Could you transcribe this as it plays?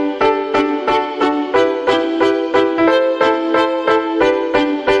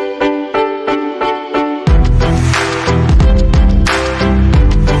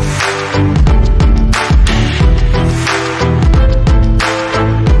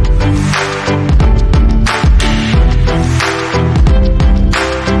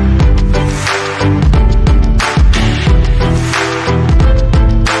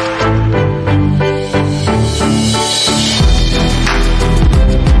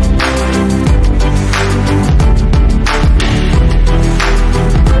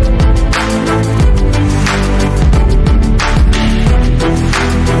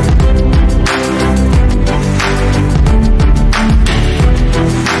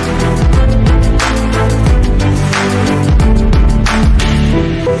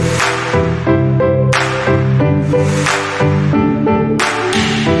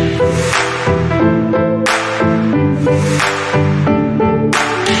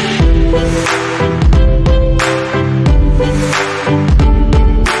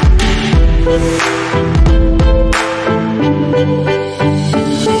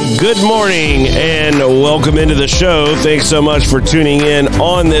welcome into the show. Thanks so much for tuning in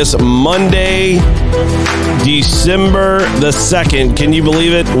on this Monday, December the 2nd. Can you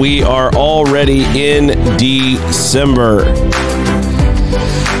believe it? We are already in December.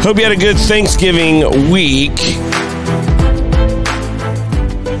 Hope you had a good Thanksgiving week.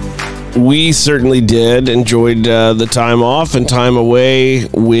 We certainly did. Enjoyed the time off and time away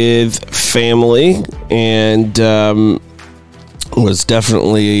with family, and was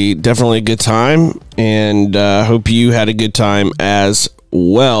definitely a good time. And hope you had a good time as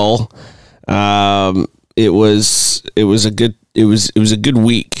well. It was a good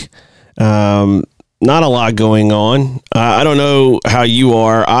week. Not a lot going on. I don't know how you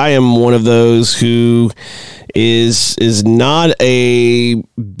are. I am one of those who is not a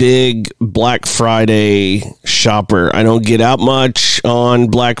big Black Friday shopper. I don't get out much on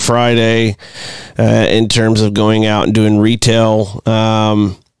Black Friday in terms of going out and doing retail.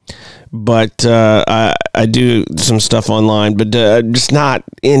 But I do some stuff online, but just not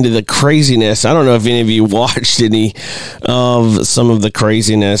into the craziness. I don't know if any of you watched any of some of the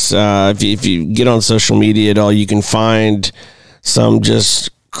craziness. If you get on social media at all, you can find some just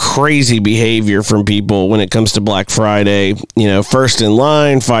crazy behavior from people when it comes to Black Friday. You know, first in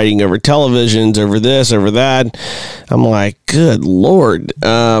line, fighting over televisions, over this, over that. I'm like, good Lord.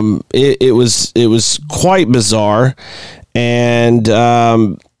 It was quite bizarre. And,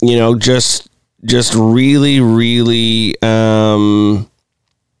 you know, just really, really, you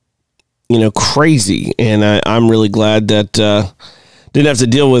know, crazy. And I'm really glad that, didn't have to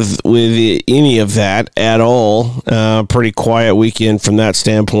deal with any of that at all. Pretty quiet weekend from that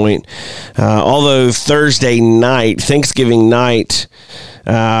standpoint. Although Thursday night, Thanksgiving night,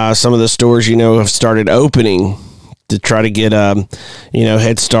 some of the stores, you know, have started opening to try to get a, you know,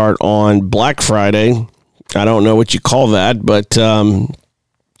 head start on Black Friday. I don't know what you call that, but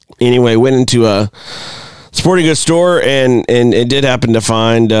anyway, went into a sporting goods store and it did happen to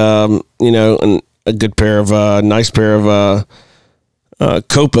find, you know, a good pair of, nice pair of,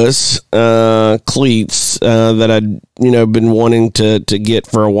 Copas cleats that I'd, you know, been wanting to get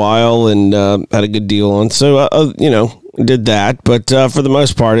for a while, and had a good deal on. So, you know, did that. But for the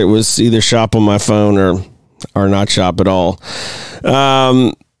most part, it was either shop on my phone or not shop at all.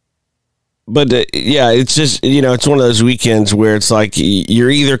 But yeah, it's just, you know, it's one of those weekends where it's like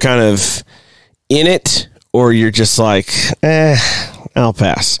you're either kind of in it or you're just like, I'll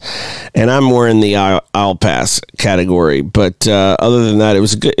pass. And I'm more in the I'll pass category. But other than that, it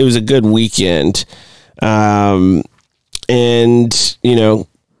was a good weekend. And, you know,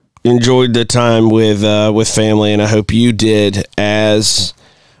 enjoyed the time with family, and I hope you did as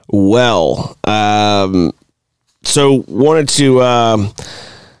well. So wanted to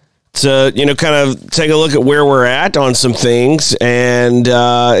you know, kind of take a look at where we're at on some things, and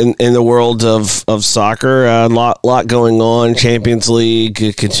in the world of soccer, a lot going on. Champions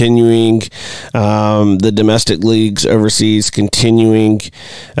League continuing, the domestic leagues overseas continuing.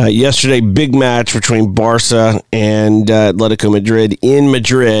 Yesterday, big match between Barca and Atletico Madrid in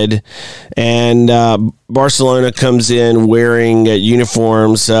Madrid, and Barcelona comes in wearing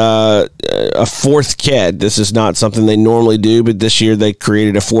uniforms, a fourth kit. This is not something they normally do, but this year they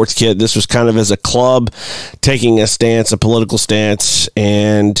created a fourth kit. This was kind of as a club taking a stance, a political stance,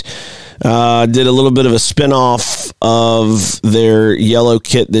 and did a little bit of a spin-off of their yellow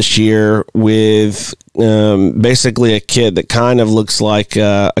kit this year with basically a kit that kind of looks like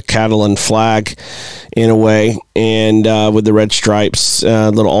a Catalan flag in a way, and with the red stripes, a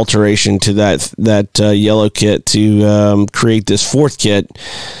little alteration to that yellow kit to create this fourth kit.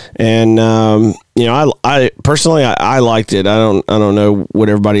 And you know, I personally I liked it. I don't know what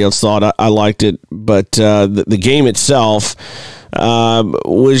everybody else thought. I liked it, but the game itself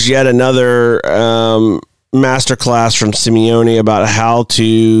was yet another masterclass from Simeone about how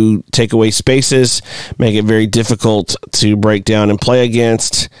to take away spaces, make it very difficult to break down and play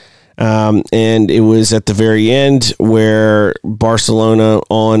against. And it was at the very end where Barcelona,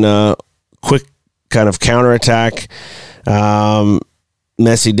 on a quick kind of counterattack,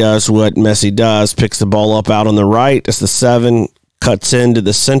 Messi does what Messi does, picks the ball up out on the right. It's the 7, cuts into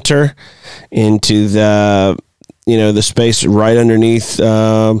the center, into the, you know, the space right underneath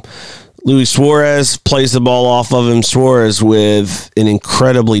Luis Suarez, plays the ball off of him. Suarez with an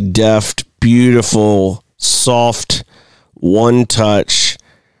incredibly deft, beautiful, soft one touch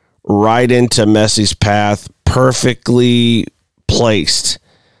right into Messi's path, perfectly placed.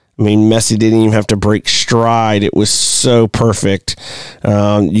 I mean, Messi didn't even have to break stride. It was so perfect.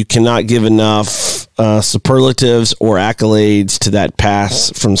 You cannot give enough superlatives or accolades to that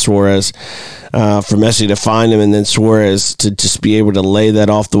pass from Suarez, for Messi to find him, and then Suarez to just be able to lay that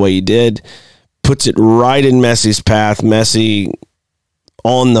off the way he did. puts it right in Messi's path. Messi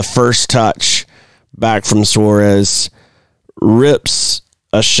on the first touch back from Suarez, rips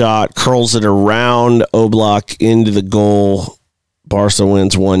a shot, curls it around Oblak into the goal. Barca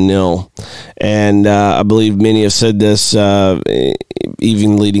wins 1-0. And I believe many have said this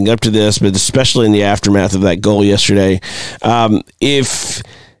even leading up to this, but especially in the aftermath of that goal yesterday. If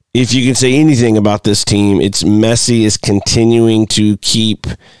you can say anything about this team, it's Messi is continuing to keep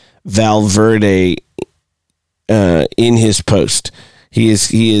Valverde in his post. He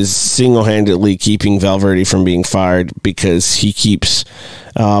is single-handedly keeping Valverde from being fired because he keeps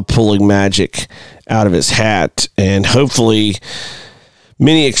pulling magic out of his hat. And hopefully,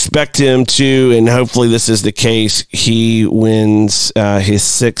 many expect him to, and hopefully this is the case, he wins his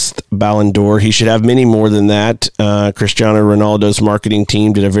 6th Ballon d'Or. He should have many more than that. Cristiano Ronaldo's marketing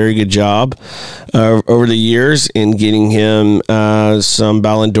team did a very good job over the years in getting him some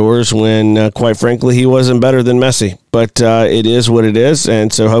Ballon d'Ors when, quite frankly, he wasn't better than Messi. But it is what it is,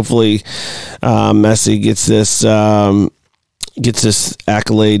 and so hopefully Messi gets this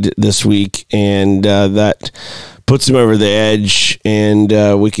accolade this week, and that puts him over the edge, and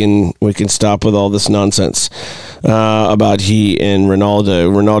we can stop with all this nonsense about he and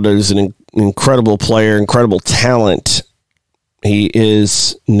Ronaldo. Ronaldo is an incredible player, incredible talent. He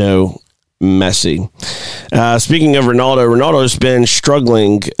is no Messi. Speaking of Ronaldo's been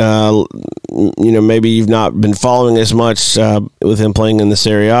struggling. Maybe you've not been following as much with him playing in the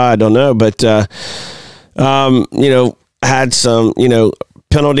Serie A. I don't know, but had some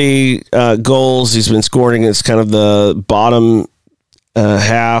penalty goals. He's been scoring against kind of the bottom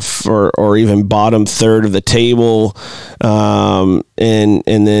half or even bottom third of the table, and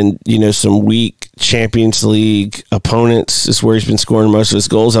then some weak Champions League opponents is where he's been scoring most of his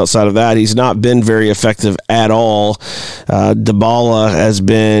goals. Outside of that, he's not been very effective at all. Dybala has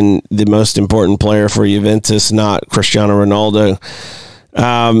been the most important player for Juventus, not Cristiano Ronaldo.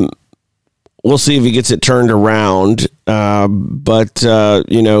 We'll see if he gets it turned around. But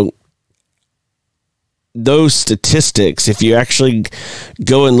those statistics, if you actually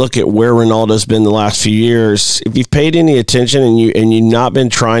go and look at where Ronaldo's been the last few years, if you've paid any attention and you've not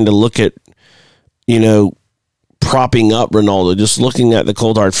been trying to look at, propping up Ronaldo, just looking at the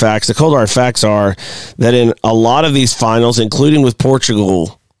cold hard facts. The cold hard facts are that in a lot of these finals, including with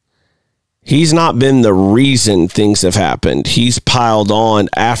Portugal, he's not been the reason things have happened. He's piled on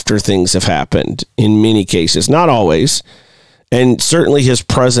after things have happened in many cases, not always. And certainly his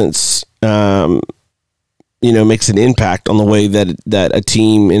presence, makes an impact on the way that a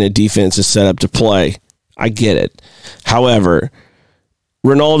team in a defense is set up to play. I get it. However,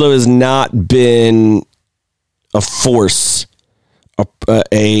 Ronaldo has not been a force, a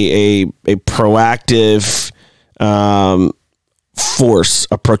proactive force,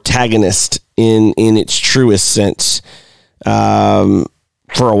 a protagonist in its truest sense for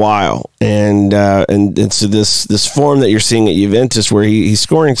a while, and so this form that you're seeing at Juventus, where he's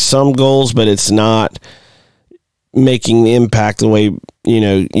scoring some goals, but it's not making the impact the way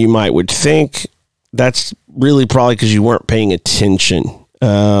you might would think. That's really probably because you weren't paying attention.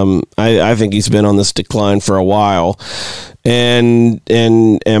 I think he's been on this decline for a while, and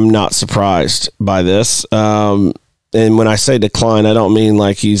am not surprised by this. And when I say decline, I don't mean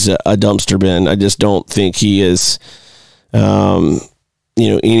like he's a dumpster bin. I just don't think he is,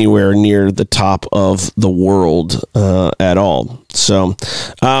 anywhere near the top of the world at all. So,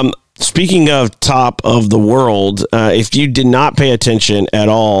 speaking of top of the world, if you did not pay attention at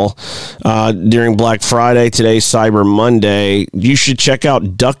all during Black Friday, today's Cyber Monday, you should check out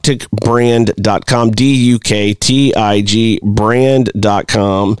ductigbrand.com, DUKTIG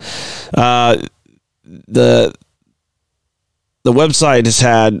brand.com. The website has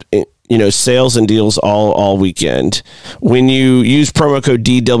had sales and deals all weekend. When you use promo code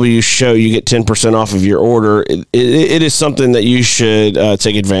DW Show, you get 10% off of your order. It is something that you should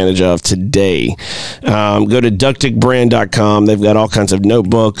take advantage of today. Go to ductigbrand.com. They've got all kinds of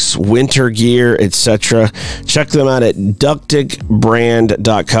notebooks, winter gear, etc. Check them out at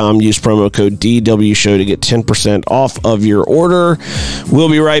ductigbrand.com. Use promo code DW Show to get 10% off of your order. We'll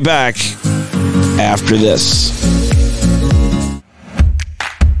be right back after this.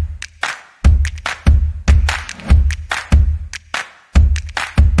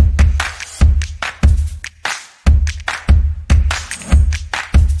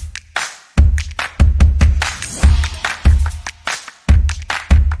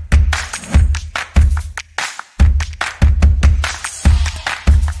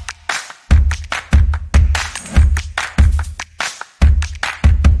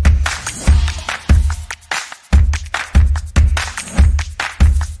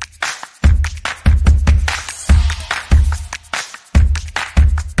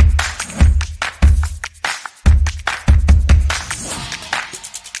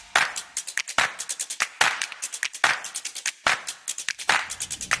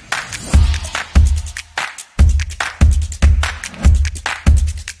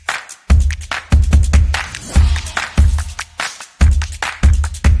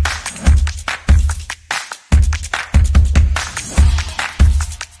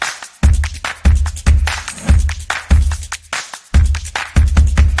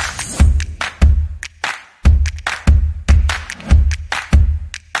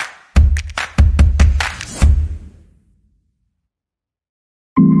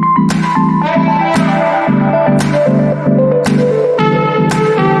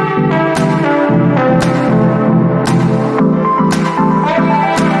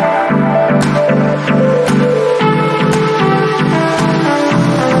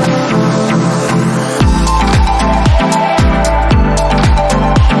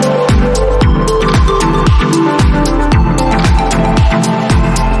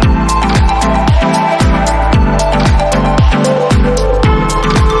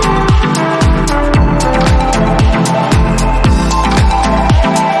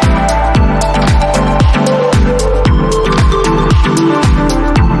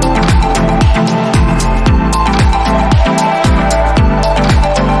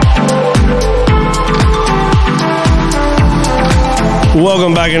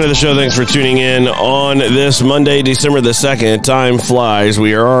 Welcome back into the show. Thanks for tuning in on this Monday, December the 2nd. Time flies.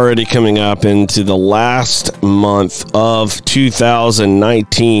 We are already coming up into the last month of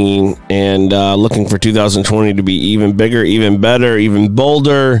 2019 and looking for 2020 to be even bigger, even better, even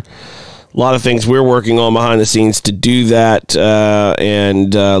bolder. A lot of things we're working on behind the scenes to do that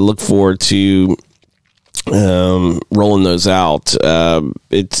and look forward to rolling those out.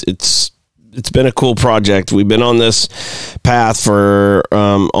 It's been a cool project. We've been on this path for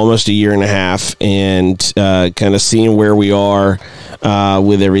almost a year and a half and kind of seeing where we are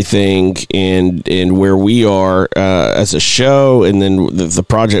with everything and where we are as a show, and then the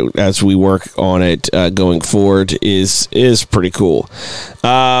project as we work on it going forward is pretty cool.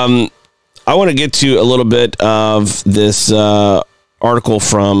 I want to get to a little bit of this article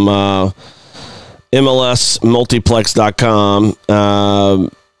from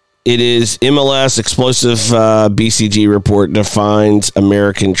MLSmultiplex.com. It is MLS Explosive BCG Report Defines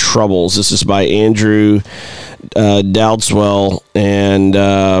American Troubles. This is by Andrew Dowdswell, and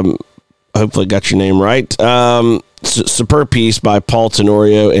hopefully got your name right. Superb piece by Paul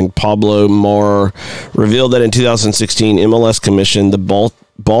Tenorio and Pablo Maurer revealed that in 2016, MLS commissioned the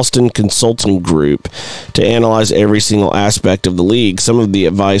Boston Consulting Group to analyze every single aspect of the league. Some of the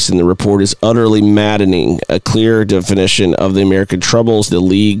advice in the report is utterly maddening, a clear definition of the American troubles the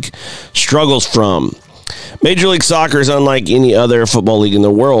league struggles from. Major League Soccer is unlike any other football league in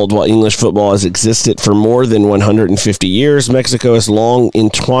the world. While English football has existed for more than 150 years, Mexico has long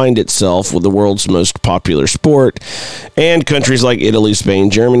entwined itself with the world's most popular sport, and countries like Italy, Spain,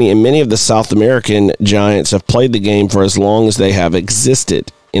 Germany, and many of the South American giants have played the game for as long as they have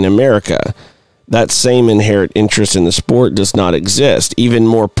existed in America. That same inherent interest in the sport does not exist. Even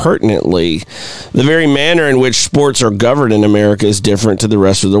more pertinently, the very manner in which sports are governed in America is different to the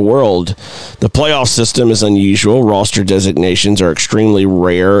rest of the world. The playoff system is unusual. Roster designations are extremely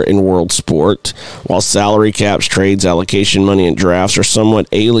rare in world sport, while salary caps, trades, allocation money, and drafts are somewhat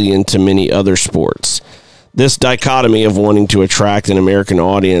alien to many other sports. This dichotomy of wanting to attract an American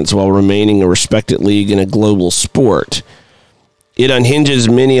audience while remaining a respected league in a global sport, it unhinges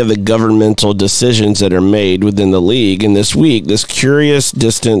many of the governmental decisions that are made within the league. And this week, this curious,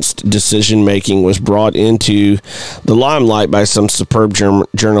 distanced decision-making was brought into the limelight by some superb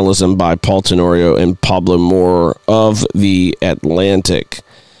journalism by Paul Tenorio and Pablo Maurer of The Atlantic.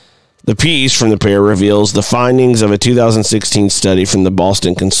 The piece from the pair reveals the findings of a 2016 study from the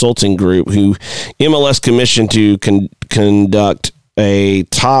Boston Consulting Group, who MLS commissioned to conduct a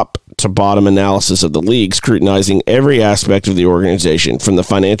top-to-bottom analysis of the league, scrutinizing every aspect of the organization, from the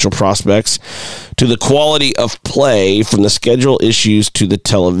financial prospects to the quality of play, from the schedule issues to the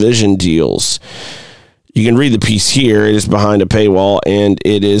television deals. You can read the piece here. It is behind a paywall, and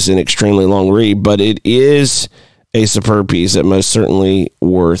it is an extremely long read, but it is a superb piece that most certainly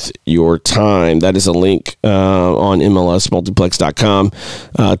worth your time. That is a link on MLSmultiplex.com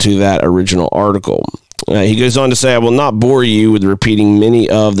to that original article. He goes on to say, I will not bore you with repeating many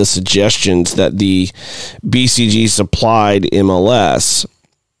of the suggestions that the BCG supplied MLS.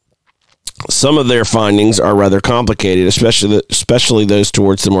 Some of their findings are rather complicated, especially those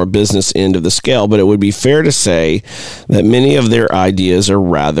towards the more business end of the scale, but it would be fair to say that many of their ideas are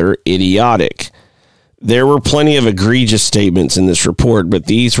rather idiotic. There were plenty of egregious statements in this report, but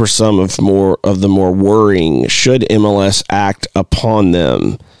these were some of the more worrying. Should MLS act upon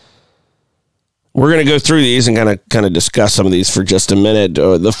them? We're going to go through these and kind of discuss some of these for just a minute.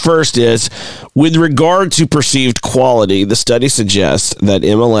 The first is, with regard to perceived quality, the study suggests that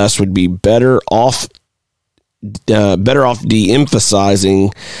MLS would be better off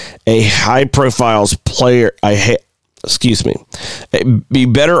de-emphasizing a high-profile player. Be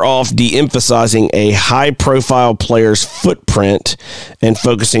better off de-emphasizing a high-profile player's footprint and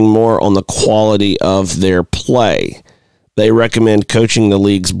focusing more on the quality of their play. They recommend coaching the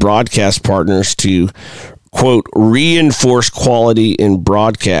league's broadcast partners to, quote, reinforce quality in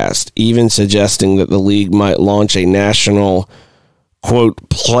broadcast, even suggesting that the league might launch a national, quote,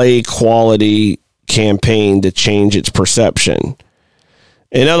 play quality campaign to change its perception.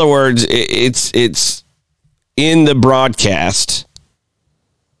 In other words, it's in the broadcast,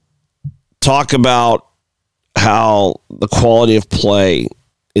 talk about how the quality of play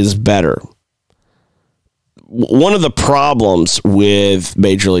is better. One of the problems with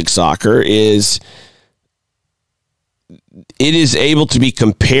Major League Soccer is it is able to be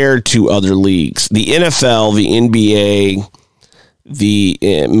compared to other leagues. The NFL, the NBA, the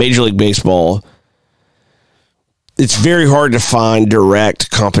Major League Baseball, it's very hard to find direct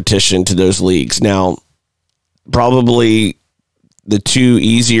competition to those leagues. Now, probably the two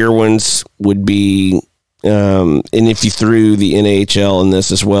easier ones would be and if you threw the NHL in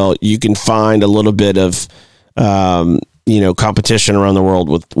this as well, you can find a little bit of, competition around the world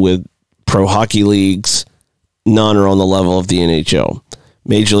with pro hockey leagues. None are on the level of the NHL.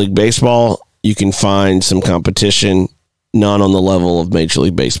 Major League Baseball, you can find some competition, none on the level of Major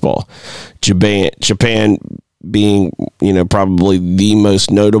League Baseball. Japan being, probably the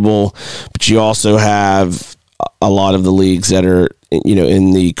most notable, but you also have a lot of the leagues that are,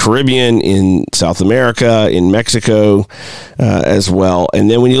 in the Caribbean, in South America, in Mexico as well.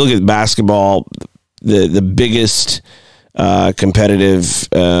 And then when you look at basketball, the biggest competitive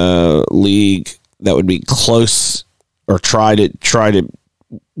league that would be close or try to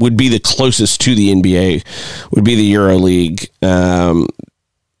would be the closest to the NBA would be the Euro League.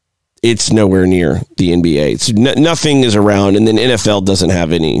 It's nowhere near the NBA. It's nothing is around, and then NFL doesn't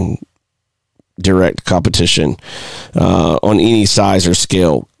have any direct competition on any size or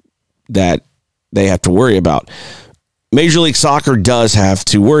scale that they have to worry about. Major League Soccer does have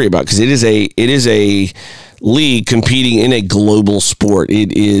to worry about, because it is a league competing in a global sport.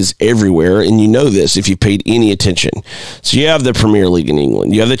 It is everywhere, and you know this if you paid any attention. So you have the Premier League in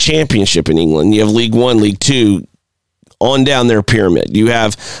England, you have the Championship in England, you have League One, League Two, on down their pyramid. You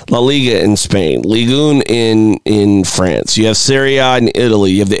have La Liga in Spain, Ligue 1 in France. You have Serie A in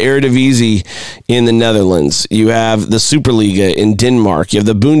Italy. You have the Eredivisie in the Netherlands. You have the Superliga in Denmark. You have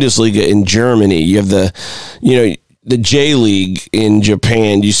the Bundesliga in Germany. You have the J League in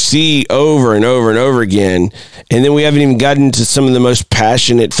Japan. You see over and over and over again. And then we haven't even gotten to some of the most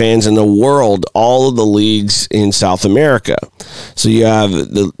passionate fans in the world, all of the leagues in South America. So you have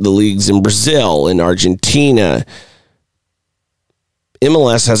the leagues in Brazil, in Argentina.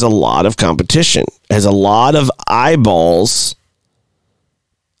 MLS has a lot of competition, has a lot of eyeballs,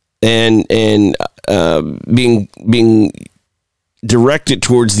 and being directed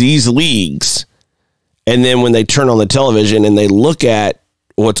towards these leagues. And then when they turn on the television and they look at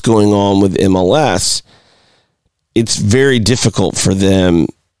what's going on with MLS, it's very difficult for them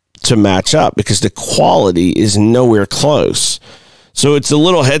to match up because the quality is nowhere close. So it's a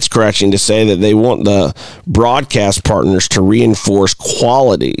little head scratching to say that they want the broadcast partners to reinforce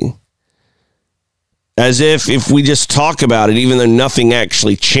quality, as if we just talk about it, even though nothing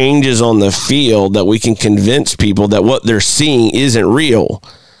actually changes on the field, that we can convince people that what they're seeing isn't real.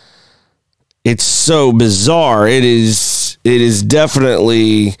 It's so bizarre. It is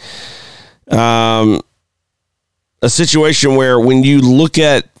definitely a situation where when you look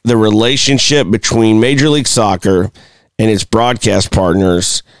at the relationship between Major League Soccer and its broadcast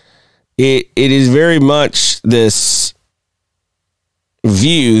partners, it is very much this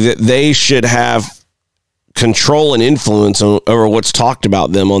view that they should have control and influence over what's talked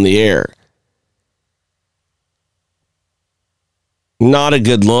about them on the air. Not a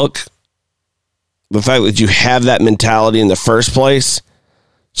good look. The fact that you have that mentality in the first place,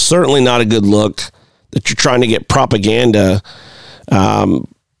 certainly not a good look. That you're trying to get propaganda on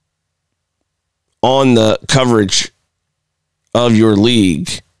the coverage of your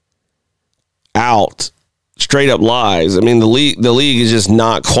league out, straight up lies. I mean, the league is just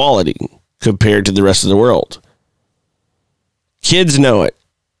not quality compared to the rest of the world. Kids know it.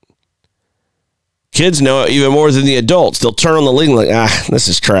 Kids know it even more than the adults. They'll turn on the league and like, this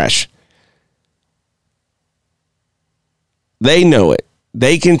is trash. They know it.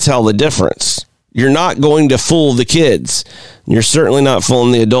 They can tell the difference. You're not going to fool the kids. You're certainly not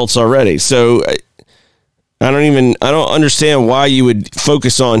fooling the adults already. So I don't understand why you would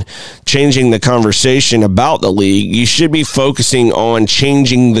focus on changing the conversation about the league. You should be focusing on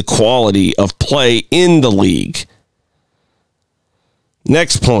changing the quality of play in the league.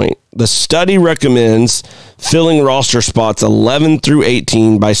 Next point. The study recommends filling roster spots 11 through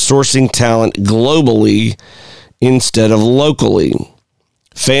 18 by sourcing talent globally instead of locally.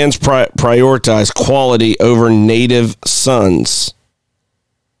 Fans prioritize quality over native sons.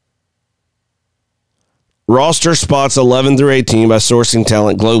 Roster spots 11 through 18 by sourcing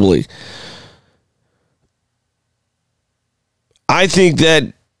talent globally. I think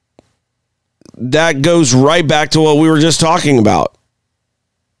that goes right back to what we were just talking about.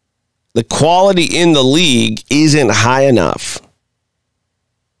 The quality in the league isn't high enough.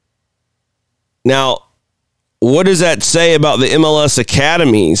 Now, what does that say about the MLS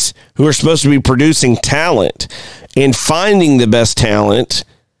academies who are supposed to be producing talent and finding the best talent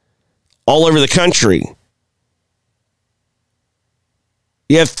all over the country?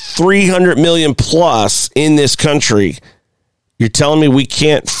 You have 300 million plus in this country. You're telling me we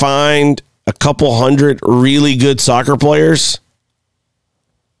can't find a couple hundred really good soccer players?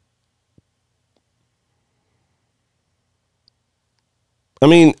 I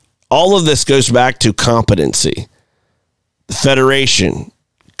mean, all of this goes back to competency. The federation,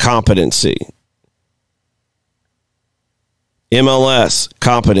 competency. MLS,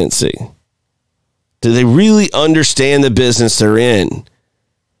 competency. Do they really understand the business they're in?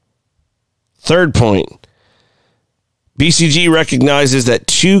 Third point, BCG recognizes that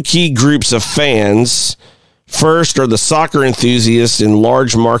two key groups of fans, first are the soccer enthusiasts and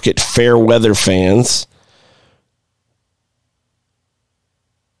large market fair weather fans.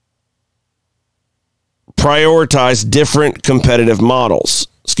 Prioritize different competitive models.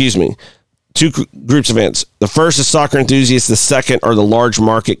 Two groups of fans. The first is soccer enthusiasts. The second are the large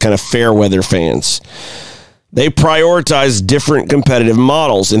market kind of fair weather fans. They prioritize different competitive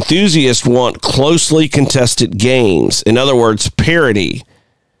models. Enthusiasts want closely contested games. In other words, parity.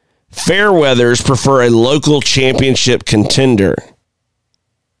 Fair weathers prefer a local championship contender.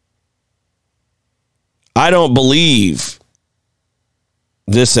 I don't believe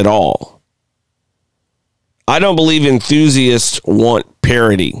this at all. I don't believe enthusiasts want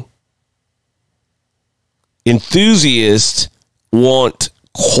parity. Enthusiasts want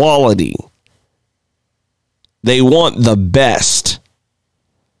quality. They want the best.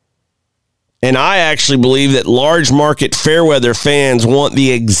 And I actually believe that large market fair weather fans want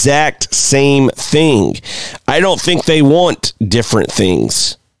the exact same thing. I don't think they want different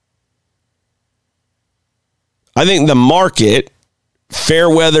things. I think the market, fair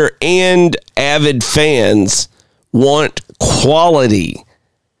weather and avid fans, want quality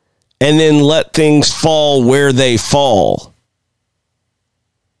and then let things fall where they fall.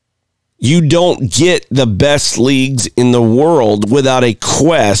 You don't get the best leagues in the world without a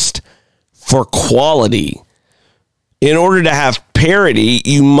quest for quality. In order to have parity,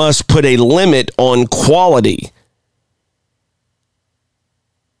 you must put a limit on quality.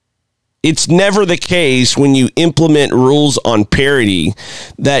 It's never the case when you implement rules on parity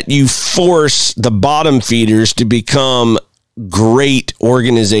that you force the bottom feeders to become great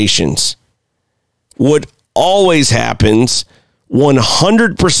organizations. What always happens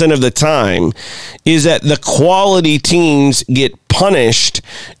 100% of the time is that the quality teams get punished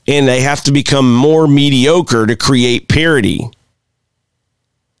and they have to become more mediocre to create parity.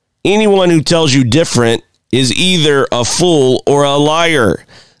 Anyone who tells you different is either a fool or a liar.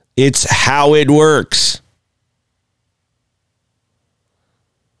 It's how it works.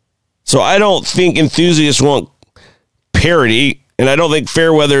 So I don't think enthusiasts want parity, and I don't think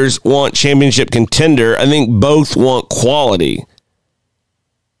fairweathers want championship contender. I think both want quality.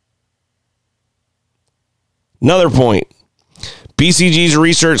 Another point. BCG's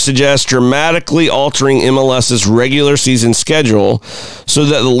research suggests dramatically altering MLS's regular season schedule so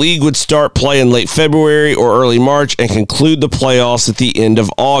that the league would start play in late February or early March and conclude the playoffs at the end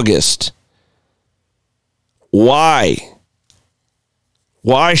of August. Why?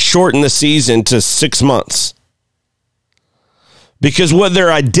 Why shorten the season to 6 months? Because what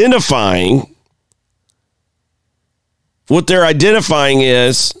they're identifying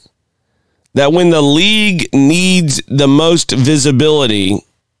is that when the league needs the most visibility,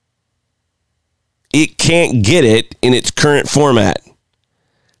 it can't get it in its current format.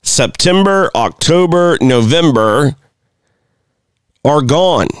 September, October, November are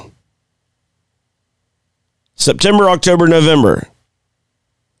gone. September, October, November.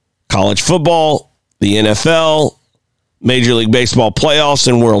 College football, the NFL, Major League Baseball playoffs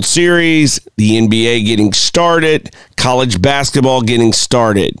and World Series, the NBA getting started, college basketball getting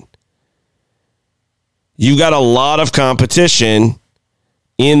started. You got a lot of competition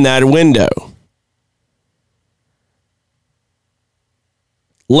in that window.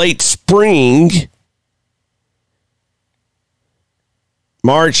 Late spring,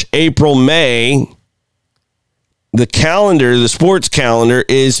 March, April, May, the sports calendar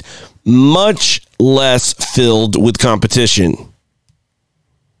is much less filled with competition.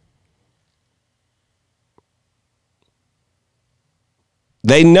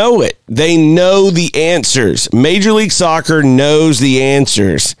 They know it. They know the answers. Major League Soccer knows the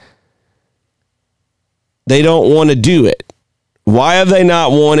answers. They don't want to do it. Why have they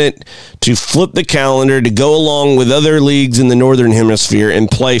not wanted to flip the calendar to go along with other leagues in the Northern Hemisphere and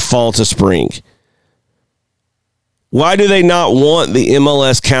play fall to spring? Why do they not want the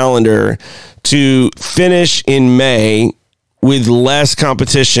MLS calendar to finish in May with less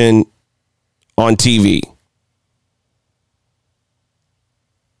competition on TV?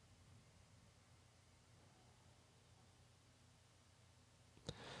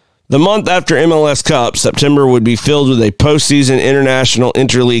 The month after MLS Cup, September, would be filled with a postseason international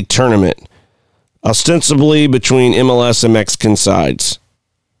interleague tournament, ostensibly between MLS and Mexican sides.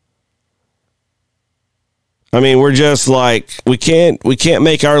 I mean, we're just like, we can't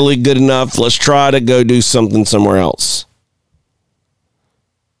make our league good enough. Let's try to go do something somewhere else.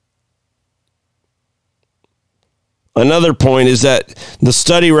 Another point is that the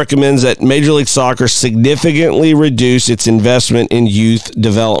study recommends that Major League Soccer significantly reduce its investment in youth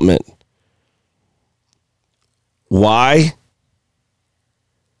development. Why?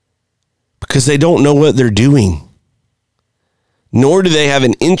 Because they don't know what they're doing. Nor do they have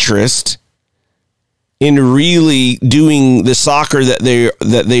an interest in really doing the soccer that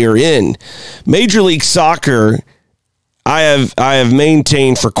they are in. Major League Soccer, I have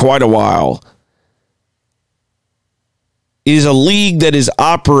maintained for quite a while, is a league that is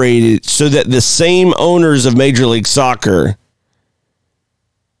operated so that the same owners of Major League Soccer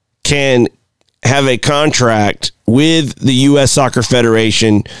can have a contract with the U.S. Soccer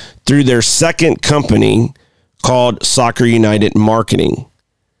Federation through their second company called Soccer United Marketing.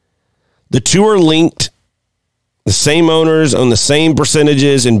 The two are linked. The same owners own the same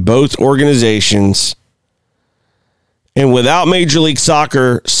percentages in both organizations. And without Major League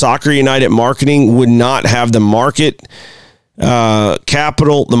Soccer, Soccer United Marketing would not have the market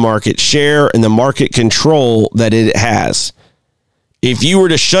capital, the market share, and the market control that it has. If you were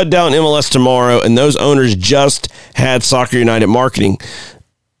to shut down MLS tomorrow and those owners just had Soccer United Marketing,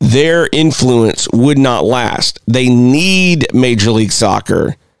 their influence would not last. They need Major League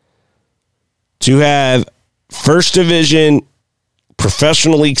Soccer to have first division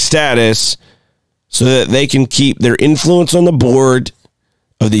professional league status so that they can keep their influence on the board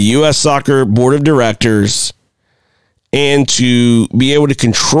of the U.S. Soccer Board of Directors and to be able to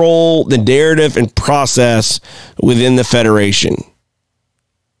control the narrative and process within the federation.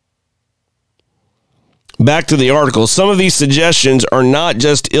 Back to the article. Some of these suggestions are not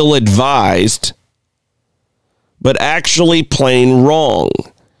just ill-advised, but actually plain wrong.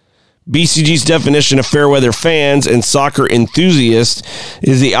 BCG's definition of fair weather fans and soccer enthusiasts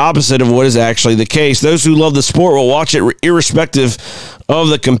is the opposite of what is actually the case. Those who love the sport will watch it irrespective of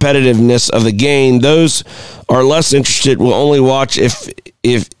the competitiveness of the game. Those are less interested will only watch it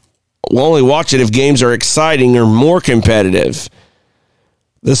if games are exciting or more competitive.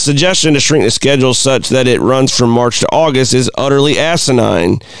 The suggestion to shrink the schedule such that it runs from March to August is utterly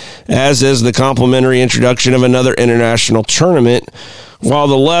asinine, as is the complimentary introduction of another international tournament, while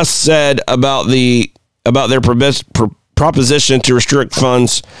the less said about their proposition to restrict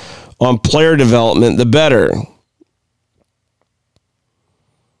funds on player development, the better.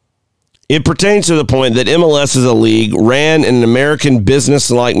 It pertains to the point that MLS is a league ran in an American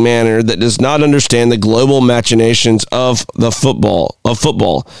business-like manner that does not understand the global machinations of football.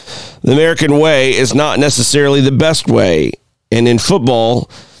 The American way is not necessarily the best way, and in football,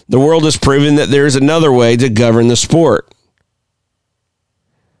 the world has proven that there is another way to govern the sport.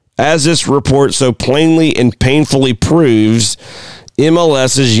 As this report so plainly and painfully proves,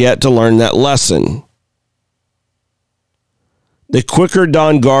 MLS is yet to learn that lesson. The quicker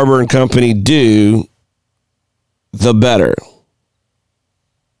Don Garber and company do, the better.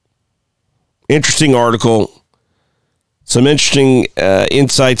 Interesting article. Some interesting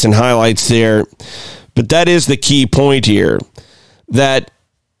insights and highlights there. But that is the key point here. That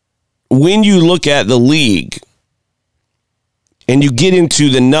when you look at the league and you get into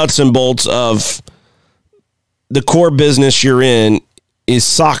the nuts and bolts of the core business you're in is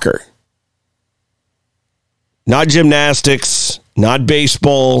soccer. Not gymnastics, not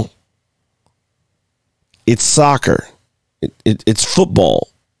baseball. It's soccer. It's football,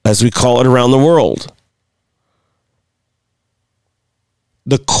 as we call it around the world.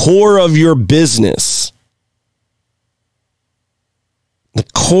 The core of your business, the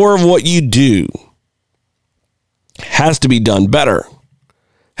core of what you do, has to be done better,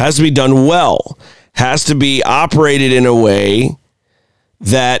 has to be done well, has to be operated in a way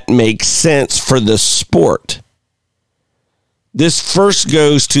that makes sense for the sport. This first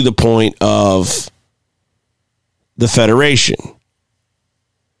goes to the point of the federation.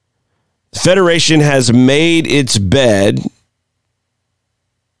 The federation has made its bed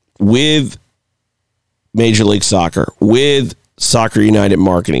with Major League Soccer, with Soccer United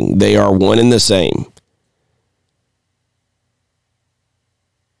Marketing. They are one and the same.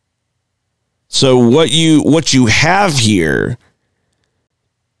 So what you have here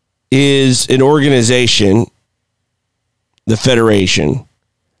is an organization, the federation,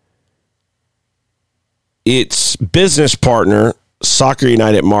 its business partner, Soccer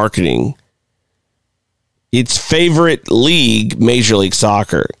United Marketing, its favorite league, Major League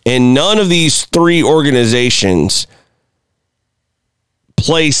Soccer. And none of these three organizations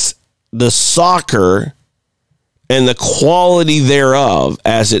place the soccer and the quality thereof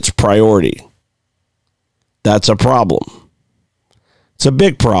as its priority. that's a problem. It's a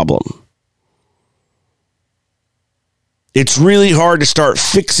big problem. It's really hard to start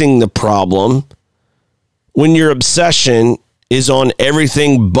fixing the problem when your obsession is on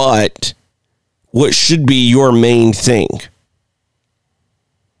everything but what should be your main thing.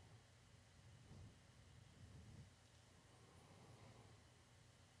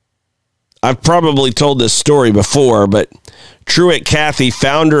 I've probably told this story before, but Truett Cathy,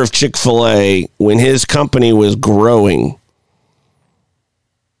 founder of Chick-fil-A, when his company was growing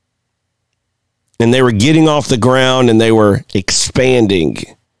and they were getting off the ground and they were expanding,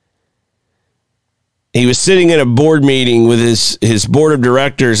 he was sitting in a board meeting with his board of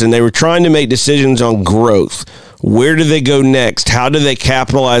directors, and they were trying to make decisions on growth. Where do they go next? How do they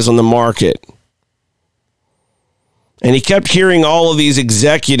capitalize on the market? And he kept hearing all of these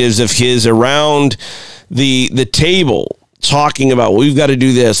executives of his around the table talking about, we've got to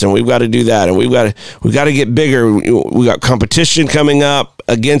do this and we've got to do that and we've got to get bigger. We got competition coming up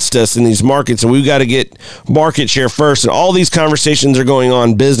against us in these markets, and we've got to get market share first. And all these conversations are going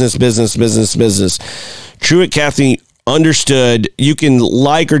on, business. Truett Cathy understood you can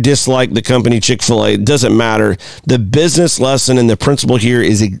like or dislike the company Chick-fil-A. It doesn't matter. The business lesson and the principle here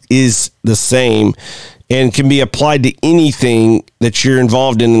is the same and can be applied to anything that you're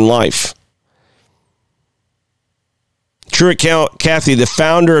involved in life. Truett Cathy, the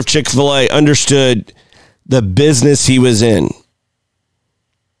founder of Chick-fil-A, understood the business he was in.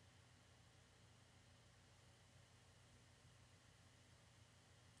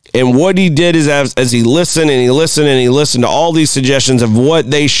 And what he did is, as he listened to all these suggestions of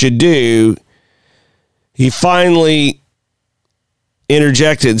what they should do, he finally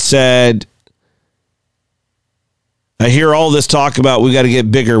interjected, said, I hear all this talk about we got to get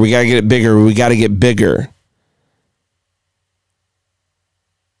bigger, we got to get bigger, we got to get bigger.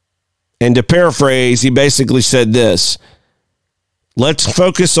 And to paraphrase, he basically said this: let's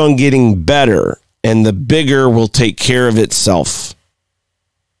focus on getting better, and the bigger will take care of itself.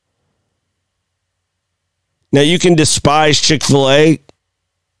 Now, you can despise Chick-fil-A.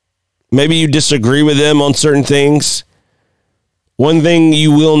 Maybe you disagree with them on certain things. One thing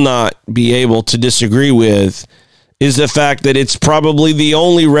you will not be able to disagree with is the fact that it's probably the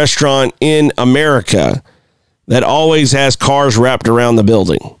only restaurant in America that always has cars wrapped around the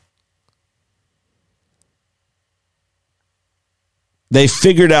building. They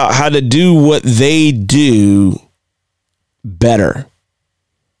figured out how to do what they do better.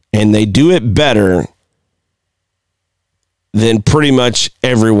 And they do it better than pretty much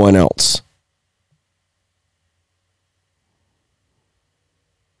everyone else.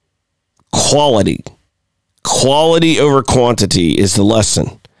 Quality. Quality over quantity is the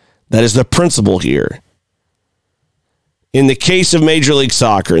lesson. That is the principle here. In the case of Major League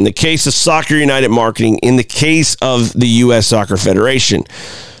Soccer, in the case of Soccer United Marketing, in the case of the U.S. Soccer Federation,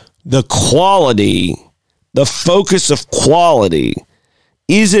 the quality, the focus of quality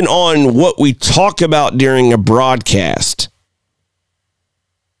isn't on what we talk about during a broadcast.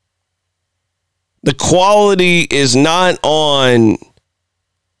 The quality is not on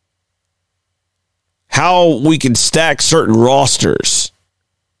how we can stack certain rosters.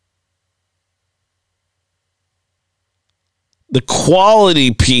 The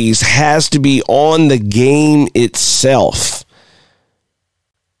quality piece has to be on the game itself.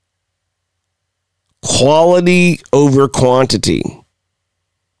 Quality over quantity.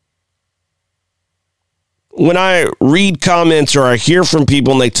 When I read comments or I hear from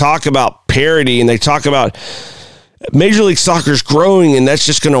people and they talk about parity and they talk about Major League Soccer's growing and that's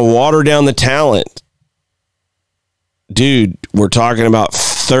just going to water down the talent. Dude, we're talking about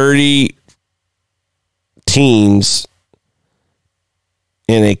 30 teams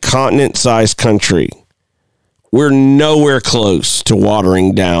in a continent-sized country. We're nowhere close to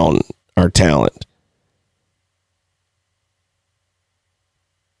watering down our talent.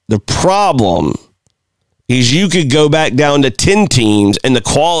 The problem is you could go back down to 10 teams and the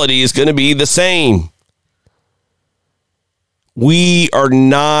quality is going to be the same. We are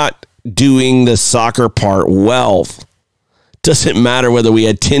not doing the soccer part well. Doesn't matter whether we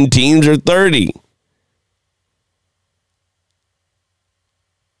had 10 teams or 30.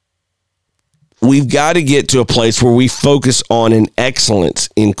 We've got to get to a place where we focus on an excellence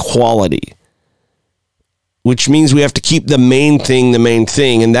in quality, which means we have to keep the main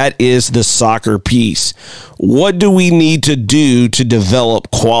thing, and that is the soccer piece. What do we need to do to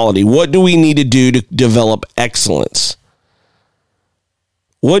develop quality? What do we need to do to develop excellence?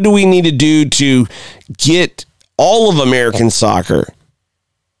 What do we need to do to get all of American soccer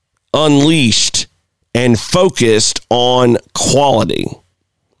unleashed and focused on quality?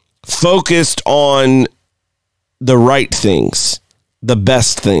 Focused on the right things, the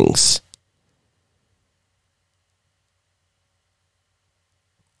best things.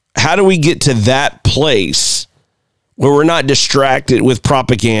 How do we get to that place where we're not distracted with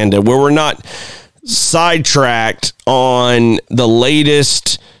propaganda, where we're not sidetracked on the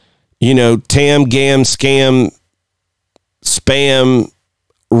latest, tam, gam, scam, spam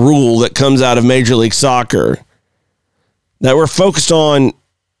rule that comes out of Major League Soccer, that we're focused on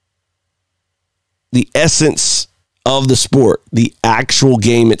the essence of the sport, the actual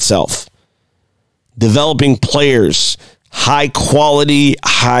game itself, developing players, high quality,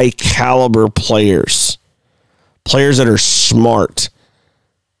 high caliber players that are smart.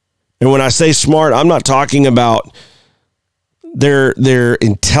 And when I say smart, I'm not talking about their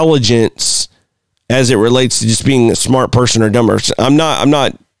intelligence as it relates to just being a smart person or dumb person. I'm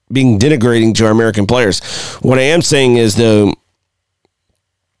not being denigrating to our American players. What I am saying is, though,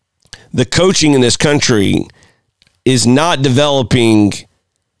 the coaching in this country is not developing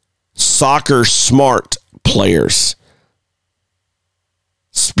soccer smart players.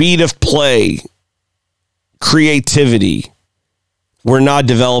 Speed of play, creativity. We're not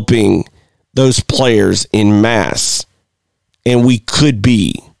developing those players in mass. And we could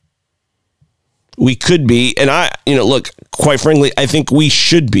be. And look, quite frankly, I think we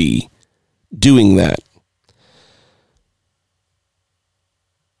should be doing that.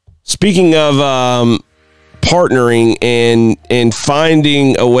 Speaking of partnering and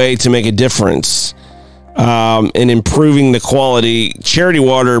finding a way to make a difference and improving the quality, Charity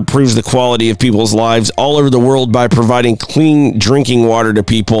Water improves the quality of people's lives all over the world by providing clean drinking water to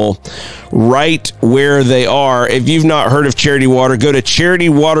people right where they are. If you've not heard of Charity Water, go to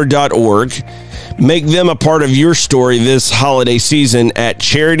charitywater.org. Make them a part of your story this holiday season at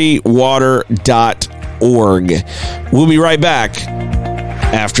charitywater.org. We'll be right back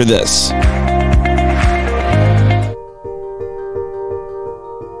after this.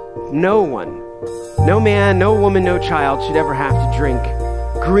 No one, no man, no woman, no child should ever have to drink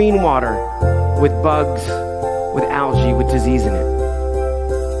green water with bugs, with algae, with disease in it.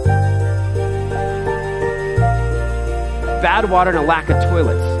 Bad water and a lack of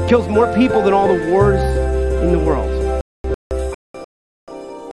toilets kills more people than all the wars in the world.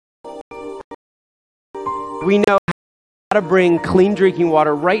 We know how to bring clean drinking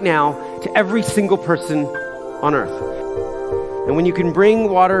water right now to every single person on earth. And when you can bring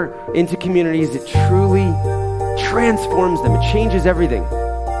water into communities, it truly transforms them. It changes everything.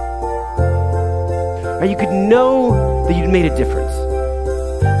 Or you could know that you'd made a difference.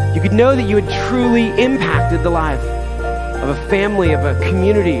 You could know that you had truly impacted the life of a family, of a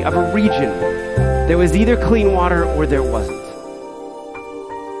community, of a region. There was either clean water or there wasn't.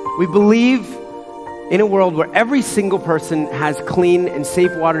 We believe in a world where every single person has clean and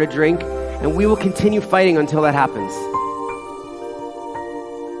safe water to drink, and we will continue fighting until that happens.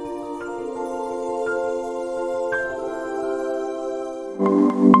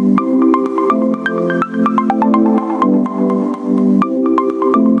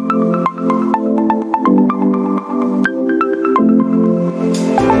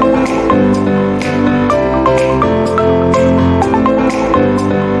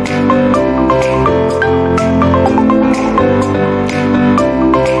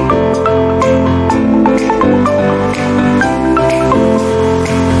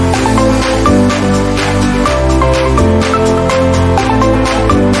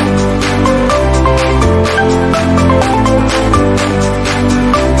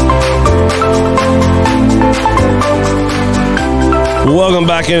 Welcome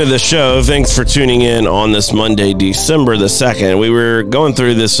back into the show. Thanks for tuning in on this Monday, December the 2nd. We were going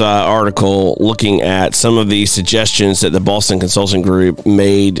through this article looking at some of the suggestions that the Boston Consulting Group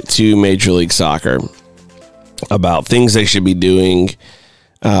made to Major League Soccer about things they should be doing,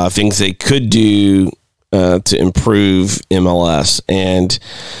 things they could do to improve MLS. And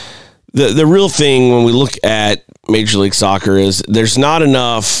the real thing when we look at Major League Soccer is there's not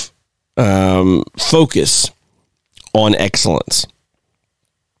enough focus on excellence.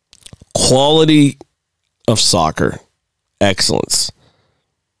 Quality of soccer, excellence.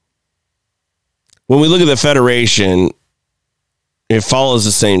 When we look at the federation, it follows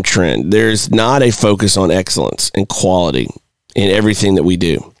the same trend. There's not a focus on excellence and quality in everything that we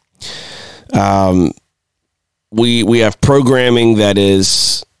do. We have programming that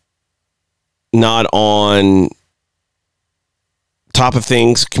is not on top of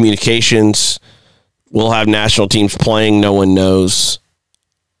things, communications. We'll have national teams playing, no one knows.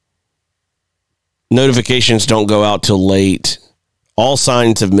 Notifications don't go out till late. All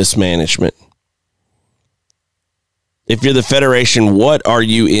signs of mismanagement. If you're the federation, what are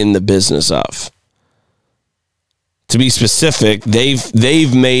you in the business of? to be specific,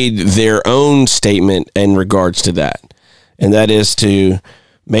 they've made their own statement in regards to that, and that is to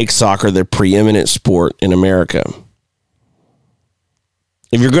make soccer the preeminent sport in America.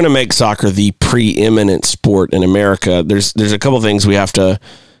 If you're going to make soccer the preeminent sport in America, there's a couple of things we have to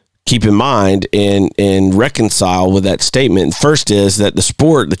keep in mind and reconcile with that statement. First is that the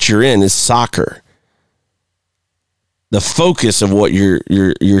sport that you're in is soccer. The focus of what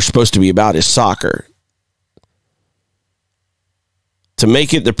you're supposed to be about is soccer. To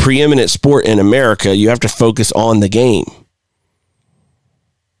make it the preeminent sport in America, you have to focus on the game.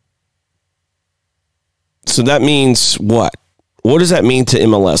 So that means what? What does that mean to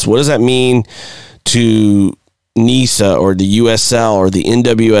MLS? What does that mean to NISA or the USL or the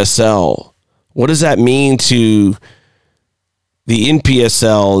NWSL? What does that mean to the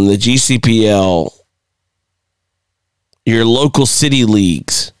NPSL and the GCPL, your local city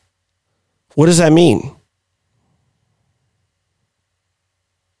leagues? What does that mean?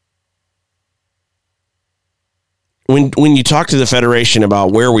 When you talk to the Federation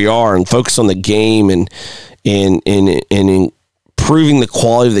about where we are and focus on the game and improving the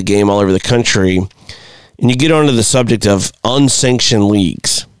quality of the game all over the country, and you get onto the subject of unsanctioned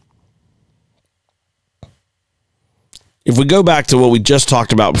leagues. If we go back to what we just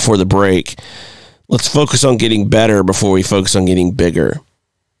talked about before the break, let's focus on getting better before we focus on getting bigger.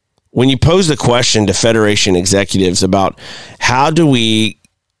 When you pose the question to Federation executives about how do we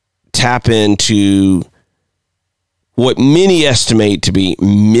tap into what many estimate to be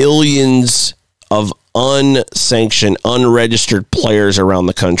millions of unsanctioned, unregistered players around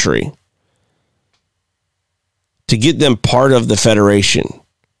the country, to get them part of the Federation,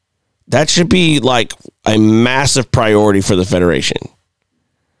 that should be like a massive priority for the Federation.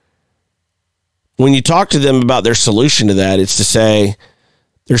 When you talk to them about their solution to that, it's to say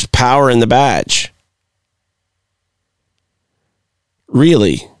there's power in the badge.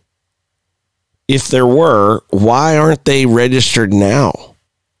 Really? If there were, why aren't they registered now?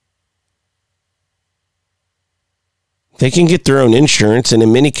 They can get their own insurance, and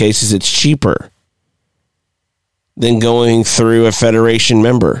in many cases, it's cheaper than going through a Federation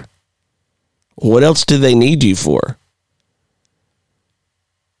member. What else do they need you for?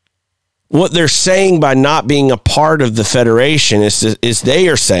 What they're saying by not being a part of the Federation is they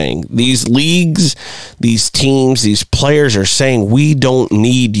are saying, these leagues, these teams, these players are saying, we don't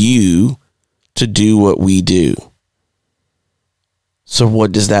need you to do what we do. So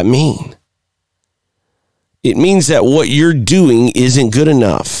what does that mean? It means that what you're doing isn't good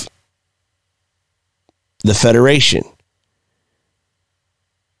enough. The Federation.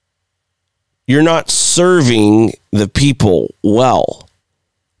 You're not serving the people well.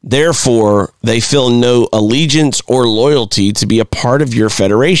 Therefore, they feel no allegiance or loyalty to be a part of your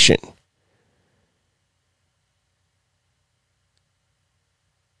federation.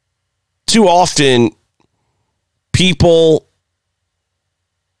 Too often, people,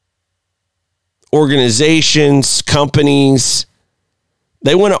 organizations, companies,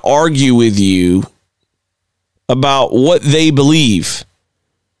 they want to argue with you about what they believe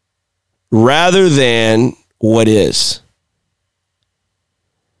rather than what is.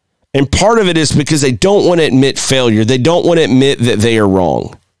 And part of it is because they don't want to admit failure. They don't want to admit that they are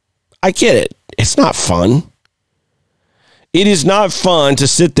wrong. I get it. It's not fun. It is not fun to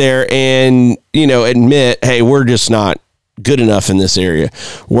sit there and, admit, hey, we're just not good enough in this area.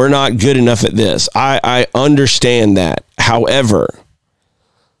 We're not good enough at this. I understand that. However,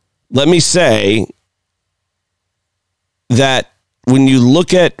 let me say that when you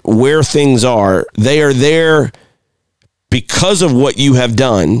look at where things are, they are there because of what you have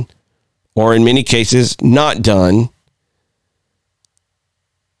done, or in many cases, not done.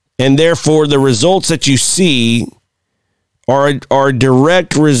 And therefore, the results that you see are a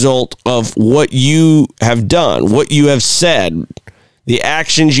direct result of what you have done, what you have said, the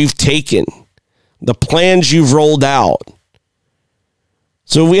actions you've taken, the plans you've rolled out.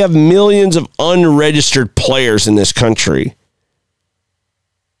 So we have millions of unregistered players in this country.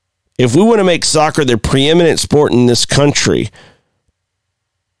 If we want to make soccer the preeminent sport in this country,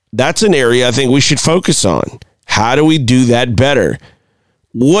 that's an area I think we should focus on. How do we do that better?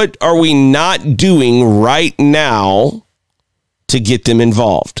 What are we not doing right now to get them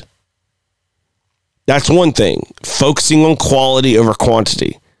involved? That's one thing. Focusing on quality over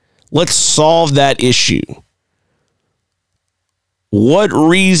quantity. Let's solve that issue. What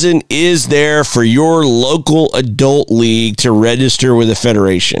reason is there for your local adult league to register with a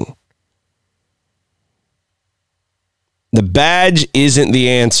federation? The badge isn't the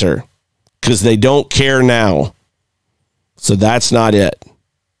answer because they don't care now. So that's not it.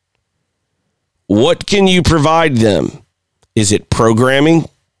 What can you provide them? Is it programming?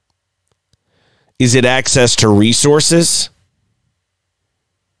 Is it access to resources?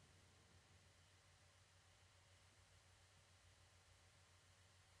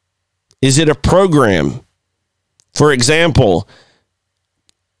 Is it a program? For example,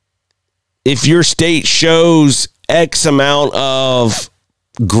 if your state shows X amount of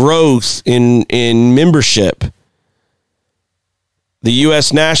growth in membership, the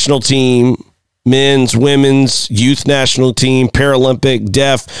U.S. national team, men's, women's, youth national team, Paralympic,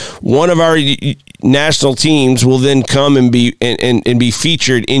 deaf, one of our national teams will then come and be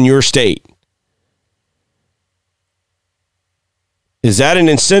featured in your state. Is that an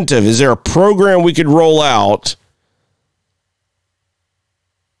incentive? Is there a program we could roll out?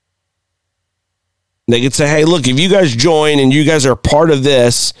 They could say, hey, look, if you guys join and you guys are part of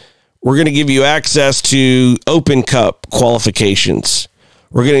this, we're going to give you access to Open Cup qualifications.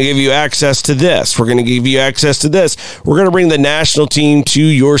 We're going to give you access to this. We're going to give you access to this. We're going to bring the national team to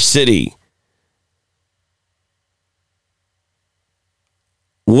your city.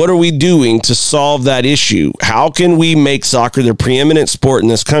 What are we doing to solve that issue? How can we make soccer the preeminent sport in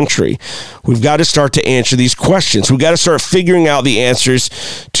this country? We've got to start to answer these questions. We've got to start figuring out the answers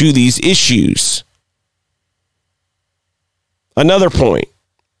to these issues. Another point.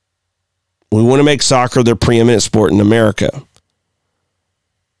 We want to make soccer the preeminent sport in America.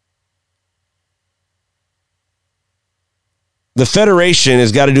 The Federation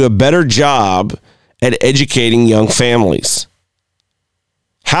has got to do a better job at educating young families.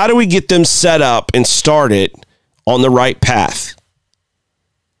 How do we get them set up and started on the right path?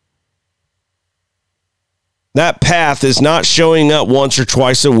 That path is not showing up once or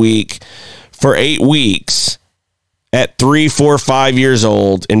twice a week for 8 weeks at 3, 4, 5 years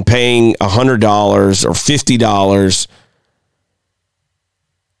old and paying $100 or $50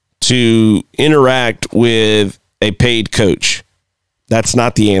 to interact with a paid coach. That's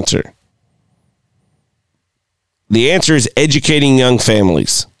not the answer. The answer is educating young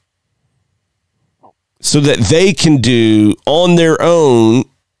families so that they can do on their own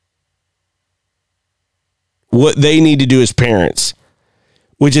what they need to do as parents,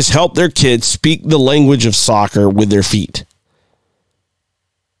 which is help their kids speak the language of soccer with their feet.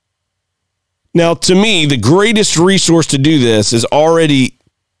 Now, to me, the greatest resource to do this is already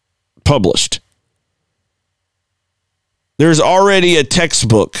published. There's already a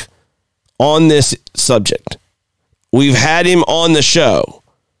textbook on this subject. We've had him on the show.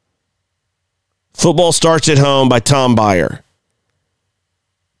 Football Starts at Home by Tom Byer.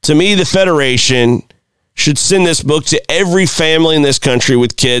 To me, the Federation should send this book to every family in this country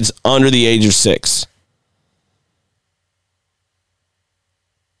with kids under the age of 6.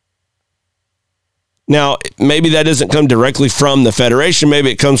 Now, maybe that doesn't come directly from the Federation.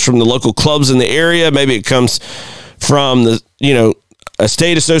 Maybe it comes from the local clubs in the area. Maybe it comes from the, a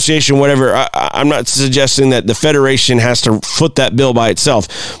state association, whatever. I'm not suggesting that the Federation has to foot that bill by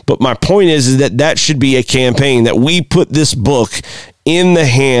itself. But my point is that should be a campaign, that we put this book in the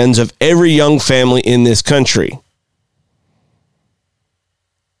hands of every young family in this country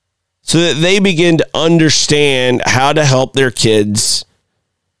so that they begin to understand how to help their kids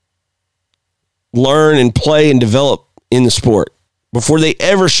learn and play and develop in the sport before they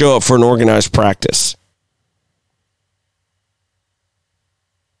ever show up for an organized practice.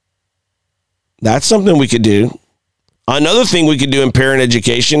 That's something we could do. Another thing we could do in parent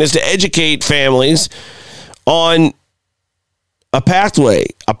education is to educate families on a pathway,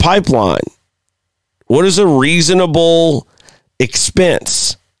 a pipeline. What is a reasonable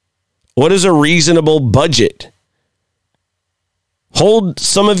expense? What is a reasonable budget? Hold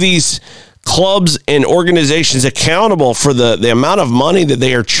some of these clubs and organizations accountable for the amount of money that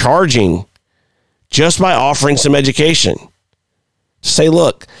they are charging just by offering some education. Say,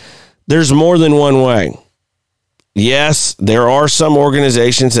 look, there's more than one way. Yes, there are some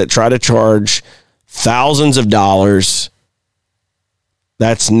organizations that try to charge thousands of dollars.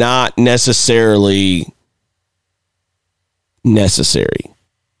 That's not necessarily necessary.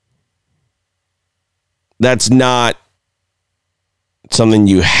 That's not something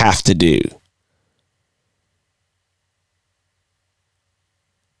you have to do.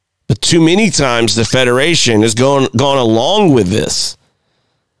 But too many times the Federation has gone along with this.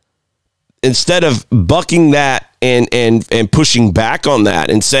 Instead of bucking that and pushing back on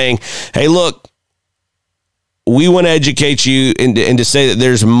that and saying, hey, look, we want to educate you and to say that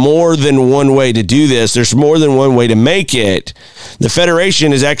there's more than one way to do this. There's more than one way to make it. The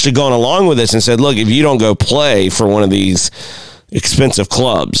Federation has actually gone along with this and said, look, if you don't go play for one of these expensive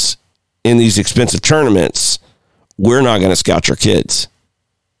clubs in these expensive tournaments, we're not going to scout your kids.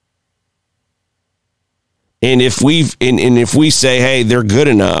 And if we say, hey, they're good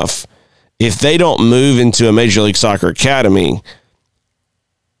enough, if they don't move into a Major League Soccer academy,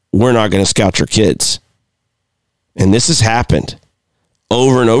 we're not going to scout your kids. And this has happened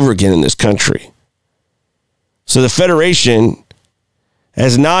over and over again in this country. So the Federation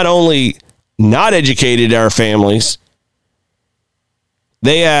has not only not educated our families,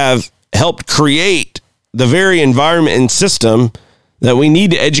 they have helped create the very environment and system that we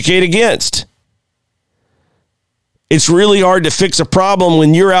need to educate against. It's really hard to fix a problem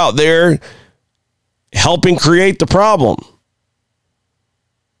when you're out there helping create the problem.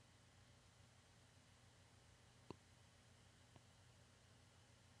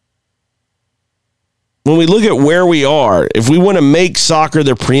 When we look at where we are, if we want to make soccer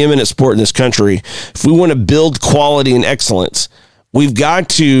the preeminent sport in this country, if we want to build quality and excellence, we've got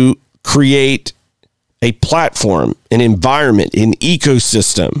to create a platform, an environment, an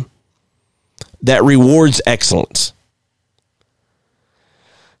ecosystem that rewards excellence.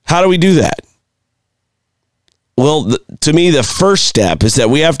 How do we do that? Well, to me, the first step is that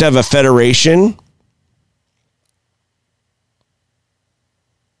we have to have a federation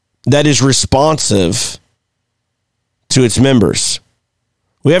that is responsive to its members.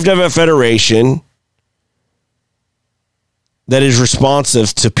 We have to have a federation that is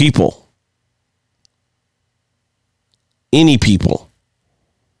responsive to people. Any people.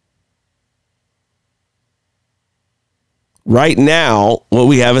 Right now, what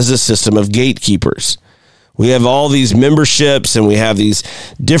we have is a system of gatekeepers. We have all these memberships and we have these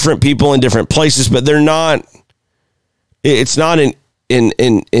different people in different places, but it's not an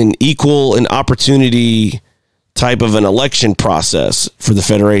equal and opportunity type of an election process for the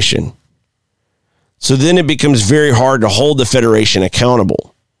Federation. So then it becomes very hard to hold the Federation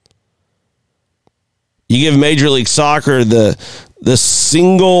accountable. You give Major League Soccer the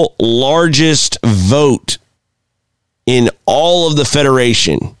single largest vote in all of the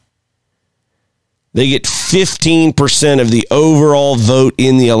Federation. They get 15% of the overall vote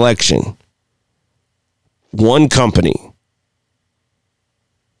in the election. One company.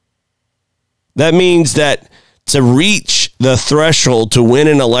 That means that to reach the threshold to win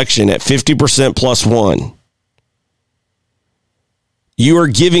an election at 50% plus one, you are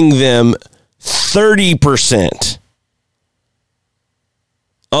giving them 30%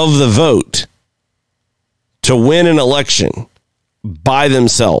 of the vote to win an election by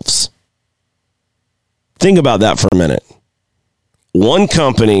themselves. Think about that for a minute. One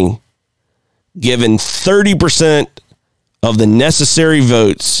company given 30% of the necessary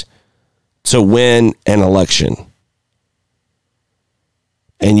votes to win an election.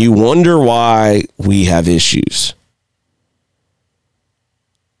 And you wonder why we have issues.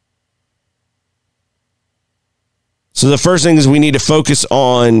 So the first thing is we need to focus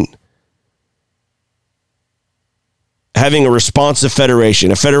on having a responsive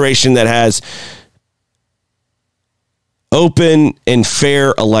federation, a federation that has open and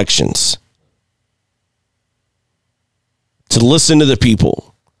fair elections, to listen to the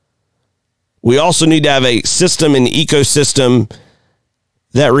people. We also need to have a system and ecosystem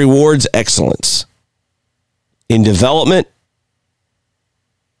that rewards excellence in development,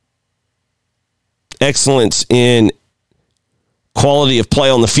 excellence in quality of play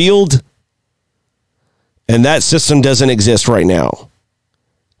on the field, and that system doesn't exist right now.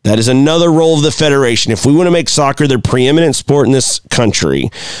 That is another role of the Federation. If we want to make soccer the preeminent sport in this country,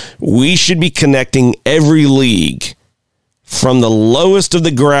 we should be connecting every league from the lowest of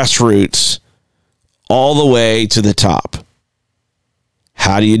the grassroots all the way to the top.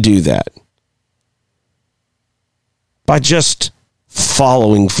 How do you do that? By just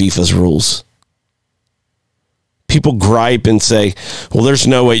following FIFA's rules. People gripe and say, "Well, there's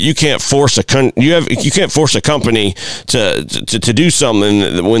no way you can't force a company to do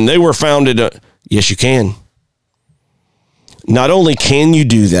something when they were founded." Yes, you can. Not only can you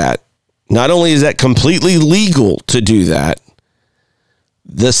do that, not only is that completely legal to do that,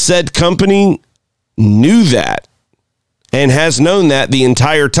 the said company knew that and has known that the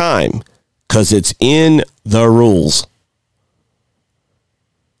entire time because it's in the rules.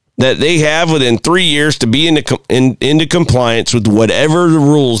 That they have within 3 years to be into compliance with whatever the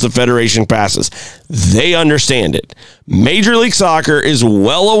rules the Federation passes. They understand it. Major League Soccer is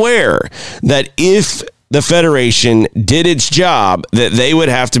well aware that if the Federation did its job, that they would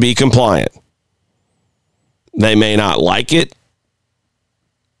have to be compliant. They may not like it,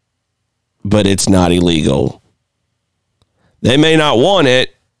 but it's not illegal. They may not want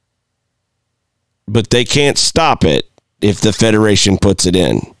it, but they can't stop it if the Federation puts it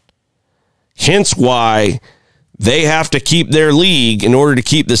in. Hence why They have to keep their league in order to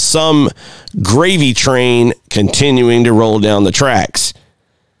keep the some gravy train continuing to roll down the tracks.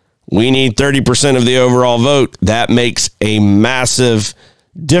 We need 30% of the overall vote. That makes a massive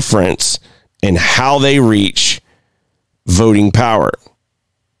difference in how they reach voting power.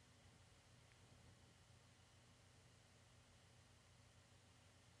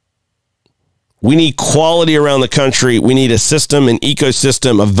 We need quality around the country. We need a system, an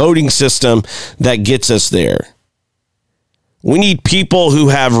ecosystem, a voting system that gets us there. We need people who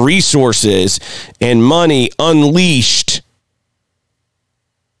have resources and money unleashed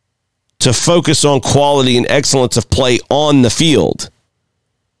to focus on quality and excellence of play on the field.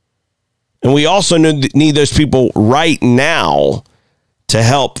 And we also need those people right now to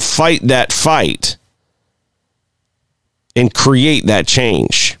help fight that fight and create that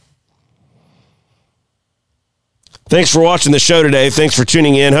change. Thanks for watching the show today. Thanks for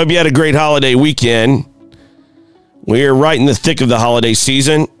tuning in. Hope you had a great holiday weekend. We're right in the thick of the holiday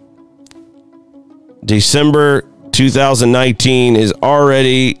season. December 2019 is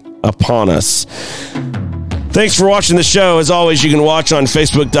already upon us. Thanks for watching the show. As always, you can watch on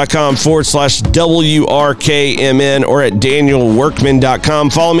Facebook.com/WRKMN or at DanielWorkman.com.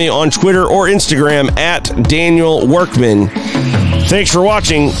 Follow me on Twitter or Instagram at Daniel Workman. Thanks for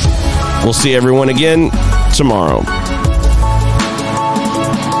watching. We'll see everyone again tomorrow.